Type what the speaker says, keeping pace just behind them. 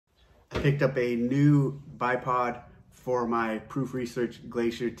Picked up a new bipod for my Proof Research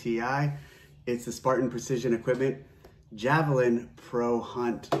Glacier TI. It's the Spartan Precision Equipment Javelin Pro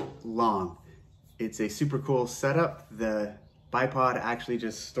Hunt Long. It's a super cool setup. The bipod actually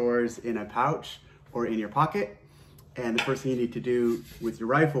just stores in a pouch or in your pocket. And the first thing you need to do with your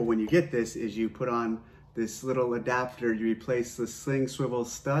rifle when you get this is you put on this little adapter. You replace the sling swivel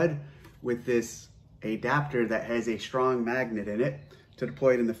stud with this adapter that has a strong magnet in it. To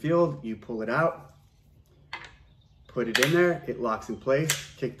deploy it in the field, you pull it out, put it in there, it locks in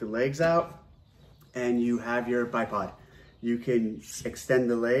place, kick the legs out, and you have your bipod. You can extend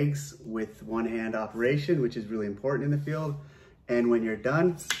the legs with one hand operation, which is really important in the field. And when you're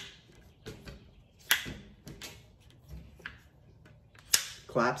done,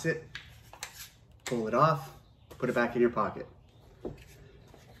 collapse it, pull it off, put it back in your pocket.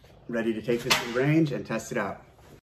 Ready to take this to the range and test it out.